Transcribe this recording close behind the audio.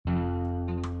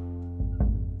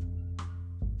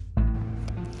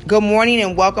Good morning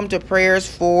and welcome to Prayers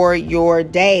for Your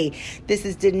Day. This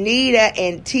is Danita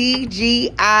and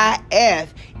TGIF.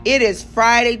 It is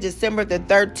Friday, December the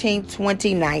 13th,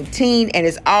 2019. And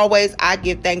as always, I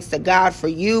give thanks to God for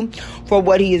you, for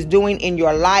what He is doing in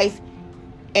your life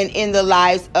and in the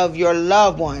lives of your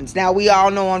loved ones. Now, we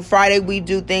all know on Friday we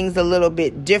do things a little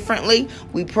bit differently.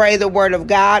 We pray the Word of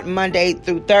God Monday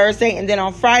through Thursday. And then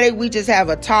on Friday, we just have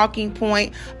a talking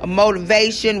point, a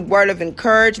motivation, word of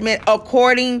encouragement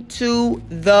according to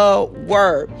the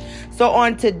Word. So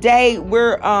on today,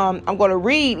 I'm going to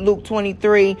read Luke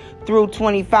 23 through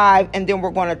 25, and then we're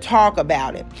going to talk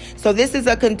about it. So this is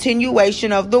a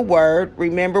continuation of the Word.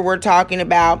 Remember, we're talking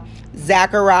about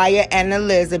Zachariah and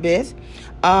Elizabeth.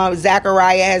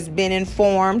 Zachariah has been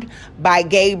informed by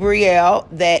Gabriel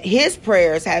that his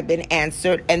prayers have been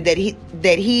answered and that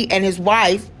he and his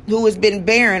wife, who has been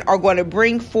barren, are going to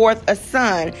bring forth a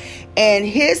son, and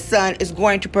his son is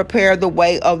going to prepare the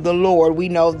way of the Lord. We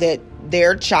know that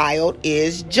their child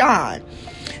is John.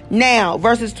 Now,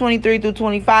 verses 23 through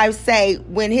 25 say,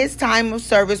 when his time of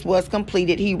service was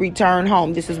completed, he returned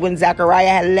home. This is when Zechariah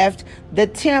had left the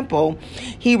temple.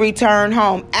 He returned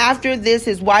home. After this,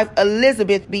 his wife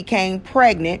Elizabeth became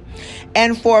pregnant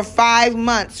and for 5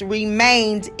 months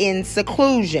remained in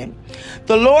seclusion.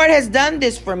 The Lord has done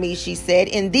this for me, she said.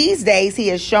 In these days, he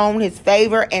has shown his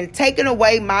favor and taken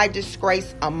away my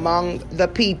disgrace among the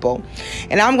people.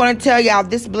 And I'm going to tell y'all,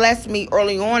 this blessed me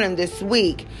early on in this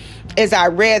week as I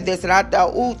read this, and I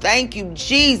thought, ooh, thank you,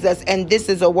 Jesus. And this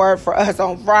is a word for us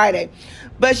on Friday.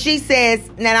 But she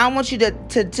says, now I want you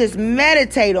to just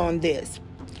meditate on this.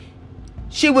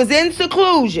 She was in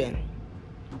seclusion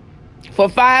for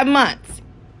 5 months.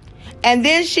 And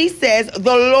then she says,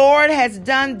 the Lord has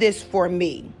done this for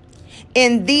me.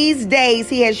 In these days,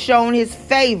 he has shown his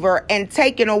favor and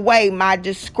taken away my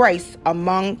disgrace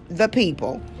among the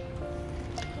people.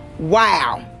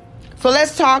 Wow. So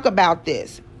let's talk about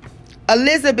this.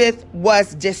 Elizabeth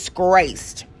was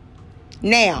disgraced.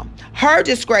 Now, her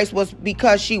disgrace was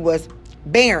because she was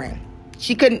barren.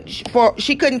 She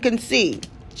couldn't conceive.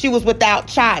 She was without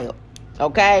child.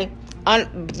 Okay?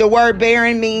 The word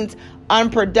barren means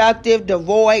unproductive,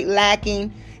 devoid,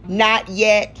 lacking, not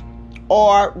yet,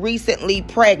 or recently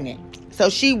pregnant. So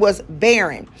she was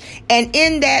barren. And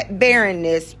in that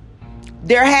barrenness,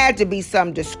 there had to be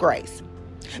some disgrace.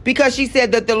 Because she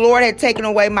said that the Lord had taken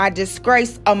away my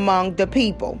disgrace among the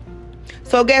people.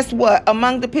 So guess what?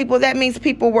 Among the people, that means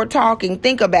people were talking.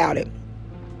 Think about it.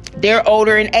 They're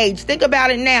older in age. Think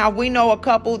about it now. We know a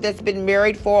couple that's been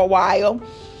married for a while,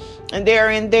 and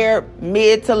they're in their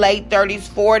mid to late 30s,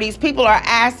 40s. People are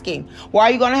asking, why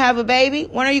are you going to have a baby?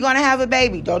 When are you going to have a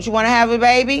baby? Don't you want to have a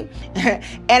baby? And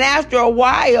after a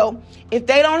while, if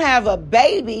they don't have a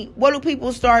baby, what do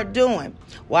people start doing?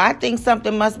 Well, I think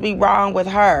something must be wrong with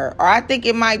her, or I think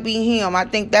it might be him. I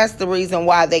think that's the reason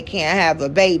why they can't have a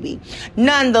baby.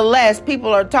 Nonetheless,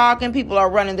 people are talking, people are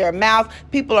running their mouth,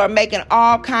 people are making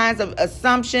all kinds of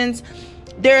assumptions.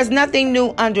 There is nothing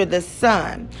new under the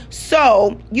sun.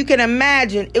 So you can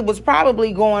imagine it was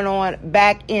probably going on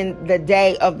back in the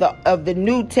day of the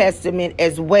New Testament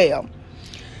as well.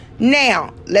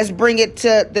 Now, let's bring it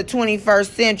to the 21st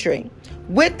century.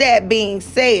 With that being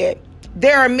said,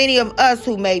 there are many of us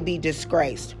who may be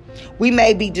disgraced. We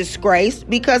may be disgraced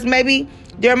because maybe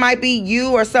there might be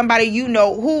you or somebody you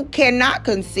know who cannot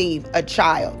conceive a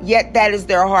child, yet that is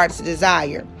their heart's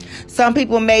desire. Some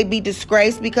people may be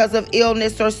disgraced because of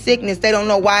illness or sickness. They don't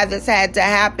know why this had to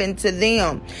happen to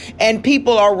them. And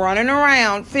people are running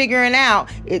around figuring out,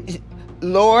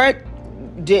 Lord,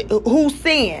 who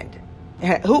sinned?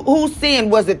 Who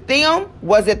sinned? Was it them?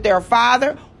 Was it their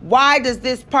father? Why is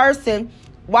this person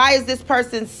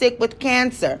sick with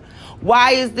cancer?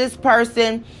 Why is this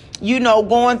person,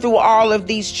 going through all of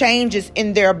these changes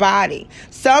in their body?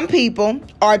 Some people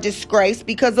are disgraced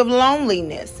because of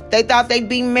loneliness. They thought they'd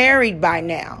be married by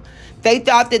now. They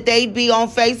thought that they'd be on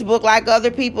Facebook like other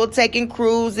people, taking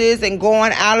cruises and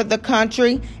going out of the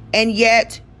country, and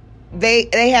yet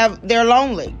they're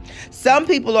lonely. Some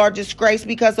people are disgraced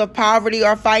because of poverty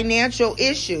or financial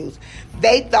issues.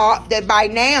 They thought that by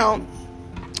now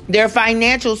their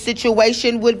financial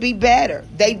situation would be better.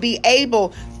 They'd be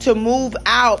able to move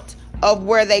out of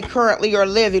where they currently are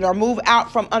living, or move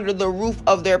out from under the roof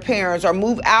of their parents, or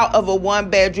move out of a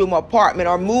one-bedroom apartment,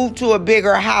 or move to a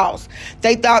bigger house.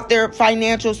 They thought their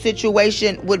financial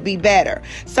situation would be better.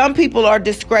 Some people are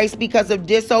disgraced because of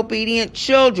disobedient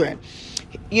children.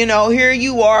 Here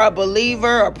you are, a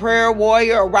believer, a prayer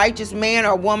warrior, a righteous man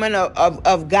or woman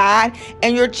of God,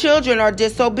 and your children are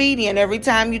disobedient. Every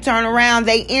time you turn around,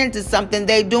 they into something,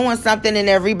 they doing something, and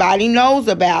everybody knows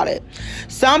about it.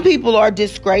 Some people are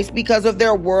disgraced because of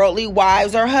their worldly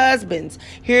wives or husbands.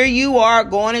 Here you are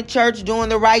going to church doing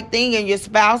the right thing, and your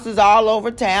spouse is all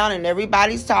over town, and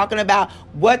everybody's talking about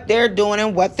what they're doing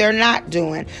and what they're not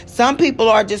doing. Some people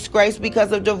are disgraced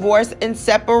because of divorce and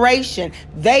separation.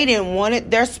 They didn't want it,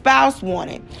 their spouse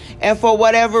wanted. And for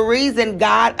whatever reason,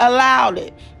 God allowed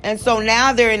it. And so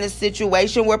now they're in a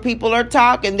situation where people are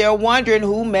talking. They're wondering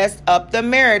who messed up the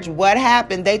marriage. What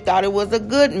happened? They thought it was a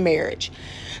good marriage.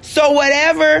 So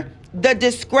whatever the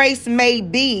disgrace may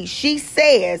be, she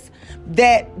says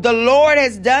that the Lord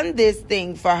has done this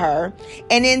thing for her.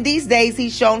 And in these days,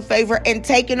 he's shown favor and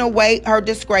taken away her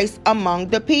disgrace among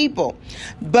the people.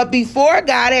 But before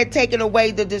God had taken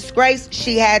away the disgrace,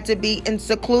 she had to be in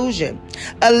seclusion.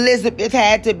 Elizabeth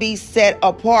had to be set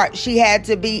apart. She had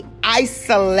to be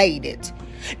isolated.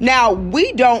 Now,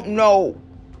 we don't know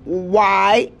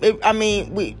why. We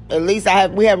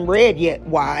haven't read yet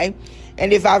why.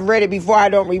 And if I've read it before, I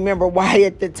don't remember why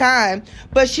at the time.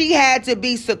 But she had to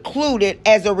be secluded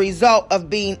as a result of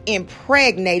being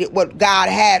impregnated what God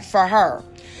had for her.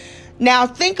 Now,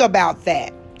 think about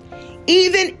that.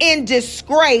 Even in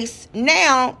disgrace,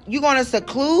 now you're going to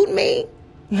seclude me?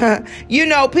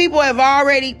 People have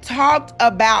already talked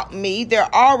about me.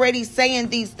 They're already saying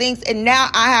these things. And now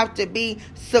I have to be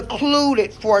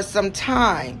secluded for some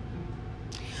time.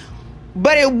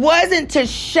 But it wasn't to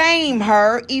shame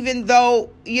her, even though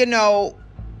it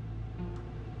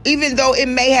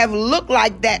may have looked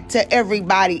like that to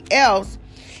everybody else.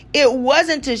 It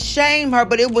wasn't to shame her,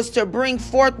 but it was to bring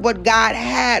forth what God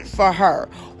had for her,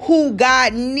 who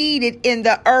God needed in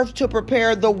the earth to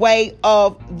prepare the way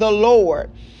of the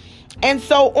Lord. And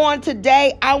so on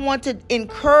today, I want to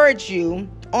encourage you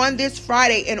on this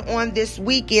Friday and on this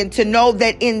weekend to know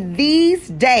that in these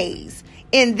days,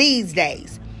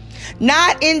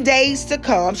 not in days to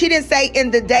come. She didn't say in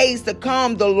the days to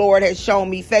come, the Lord has shown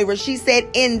me favor. She said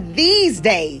in these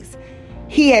days,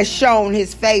 he has shown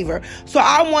his favor. So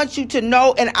I want you to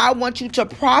know, and I want you to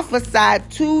prophesy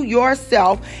to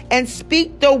yourself and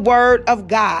speak the word of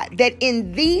God, that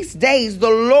in these days, the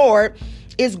Lord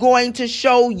is going to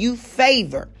show you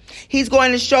favor. He's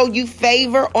going to show you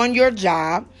favor on your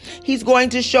job. He's going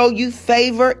to show you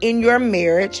favor in your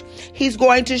marriage. He's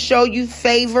going to show you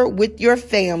favor with your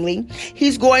family.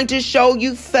 He's going to show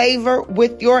you favor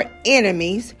with your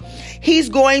enemies. He's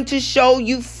going to show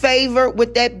you favor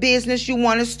with that business you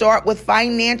want to start, with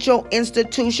financial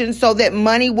institutions, so that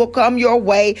money will come your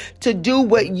way to do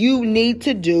what you need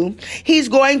to do. He's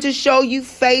going to show you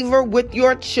favor with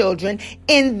your children.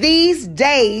 In these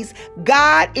days,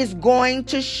 God is going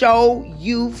to show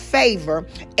you favor,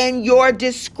 and your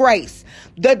disgrace,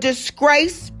 the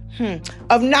disgrace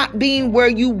of not being where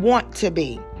you want to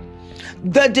be,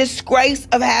 the disgrace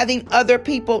of having other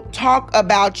people talk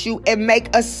about you and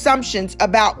make assumptions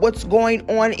about what's going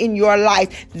on in your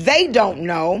life. They don't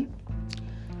know.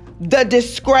 The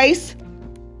disgrace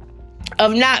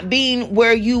of not being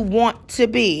where you want to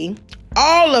be,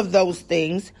 all of those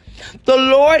things, the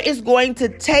Lord is going to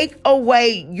take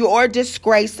away your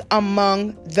disgrace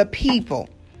among the people.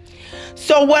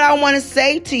 So what I want to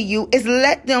say to you is,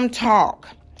 let them talk.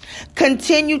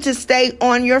 Continue to stay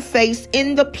on your face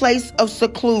in the place of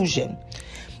seclusion.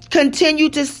 Continue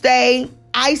to stay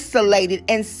isolated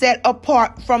and set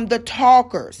apart from the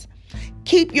talkers.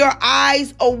 Keep your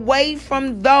eyes away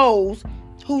from those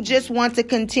who just want to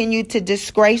continue to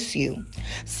disgrace you.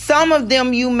 Some of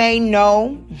them you may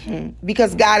know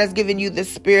because God has given you the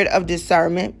spirit of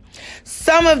discernment.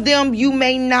 Some of them you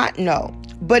may not know,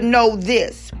 but know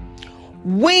this.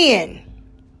 When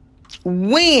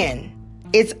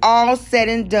it's all said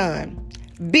and done,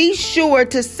 be sure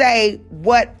to say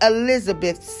what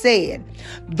Elizabeth said.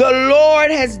 The Lord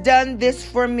has done this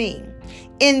for me.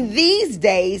 In these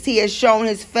days, he has shown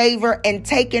his favor and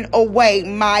taken away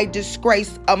my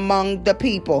disgrace among the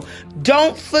people.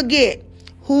 Don't forget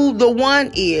who the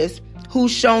one is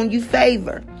who's shown you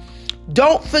favor.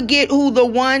 Don't forget who the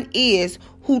one is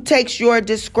who takes your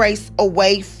disgrace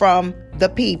away from the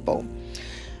people.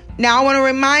 Now, I want to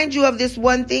remind you of this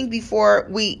one thing before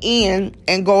we end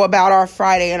and go about our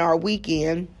Friday and our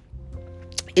weekend,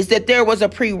 is that there was a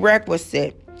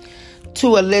prerequisite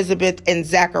to Elizabeth and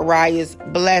Zachariah's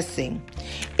blessing.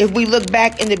 If we look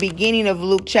back in the beginning of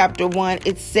Luke chapter 1,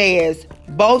 it says,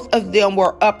 both of them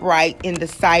were upright in the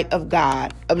sight of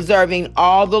God, observing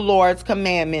all the Lord's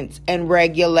commandments and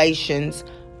regulations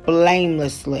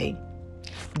blamelessly.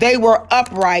 They were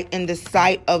upright in the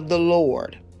sight of the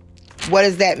Lord. What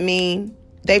does that mean?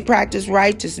 They practice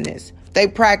righteousness. They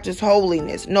practice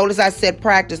holiness. Notice I said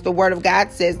practice. The word of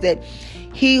God says that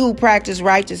he who practices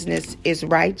righteousness is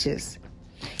righteous.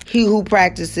 He who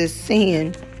practices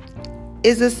sin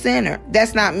is a sinner.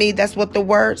 That's not me. That's what the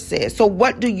word says. So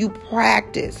what do you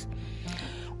practice?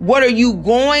 What are you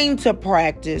going to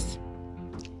practice?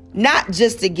 Not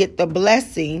just to get the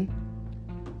blessing,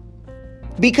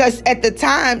 because at the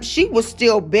time she was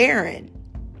still barren.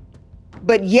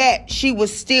 But yet she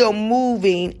was still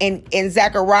moving, and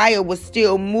Zechariah was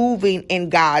still moving in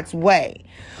God's way.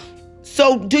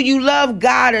 So do you love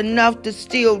God enough to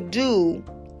still do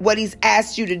what he's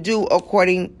asked you to do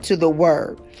according to the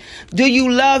word? Do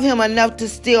you love him enough to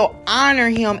still honor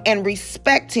him and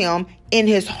respect him in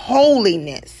his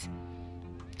holiness?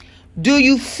 Do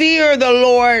you fear the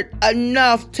Lord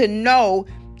enough to know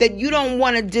that you don't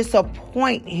want to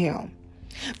disappoint him?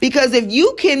 Because if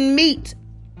you can meet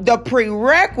the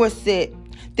prerequisite,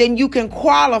 then you can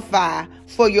qualify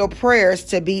for your prayers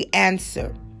to be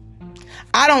answered.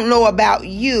 I don't know about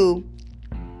you,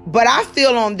 but I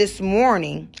feel on this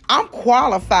morning, I'm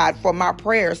qualified for my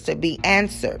prayers to be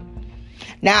answered.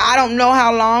 Now, I don't know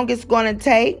how long it's going to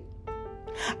take.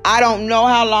 I don't know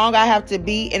how long I have to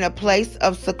be in a place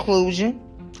of seclusion.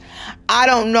 I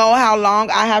don't know how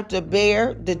long I have to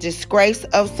bear the disgrace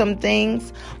of some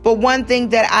things. But one thing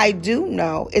that I do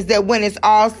know is that when it's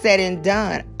all said and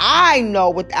done, I know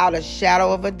without a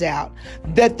shadow of a doubt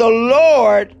that the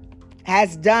Lord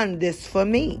has done this for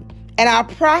me. And I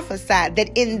prophesied that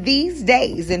in these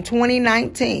days, in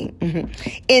 2019,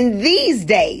 in these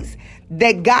days,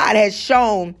 that God has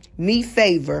shown me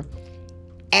favor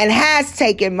and has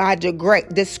taken my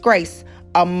disgrace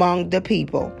among the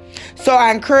people. So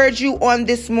I encourage you on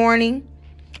this morning,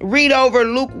 read over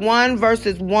Luke 1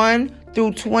 verses 1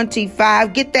 through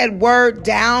 25. Get that word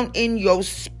down in your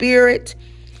spirit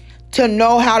to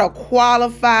know how to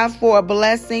qualify for a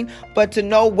blessing, but to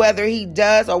know whether he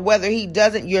does or whether he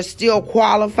doesn't, you're still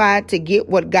qualified to get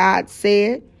what God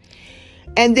said.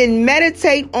 And then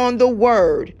meditate on the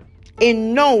word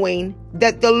in knowing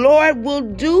that the Lord will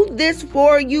do this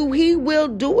for you. He will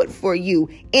do it for you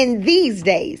in these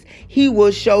days. He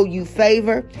will show you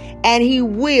favor and he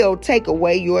will take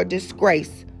away your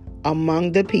disgrace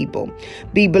among the people.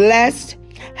 Be blessed.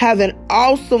 Have an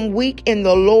awesome week in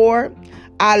the Lord.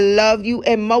 I love you.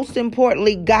 And most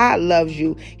importantly, God loves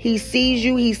you. He sees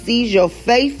you. He sees your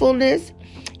faithfulness.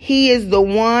 He is the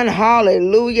one.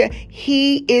 Hallelujah.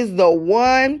 He is the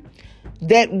one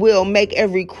that will make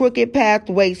every crooked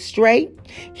pathway straight.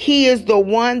 He is the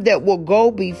one that will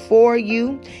go before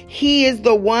you. He is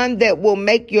the one that will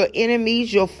make your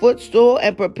enemies your footstool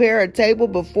and prepare a table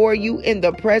before you in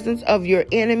the presence of your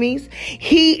enemies.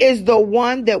 He is the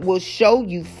one that will show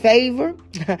you favor.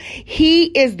 He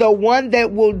is the one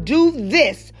that will do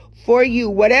this for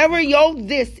you. Whatever your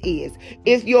this is.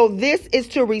 If your this is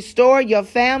to restore your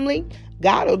family,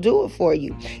 God will do it for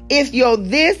you. If your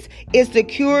this is to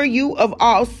cure you of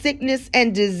all sickness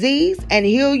and disease and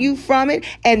heal you from it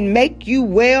and make you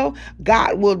well,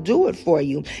 God will do it for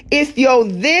you. If your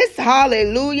this,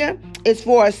 hallelujah, is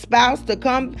for a spouse to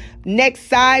come next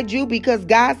side you because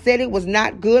God said it was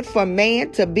not good for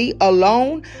man to be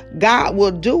alone, God will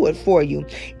do it for you.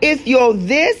 If your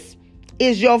this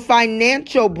is your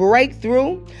financial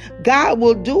breakthrough, God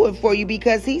will do it for you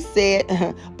because he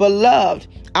said, beloved,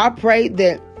 I pray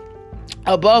that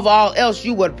above all else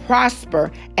you would prosper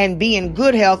and be in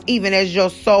good health even as your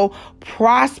soul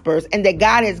prospers, and that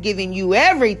God has given you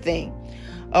everything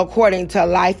according to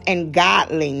life and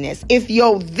godliness. If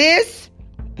your this,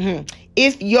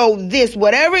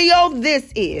 whatever your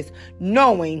this is,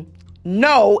 know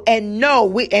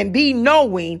and be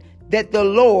knowing that the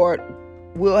Lord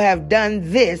will have done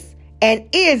this and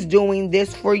is doing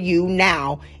this for you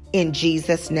now in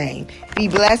Jesus' name. Be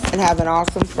blessed and have an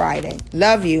awesome Friday.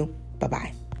 Love you.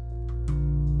 Bye-bye.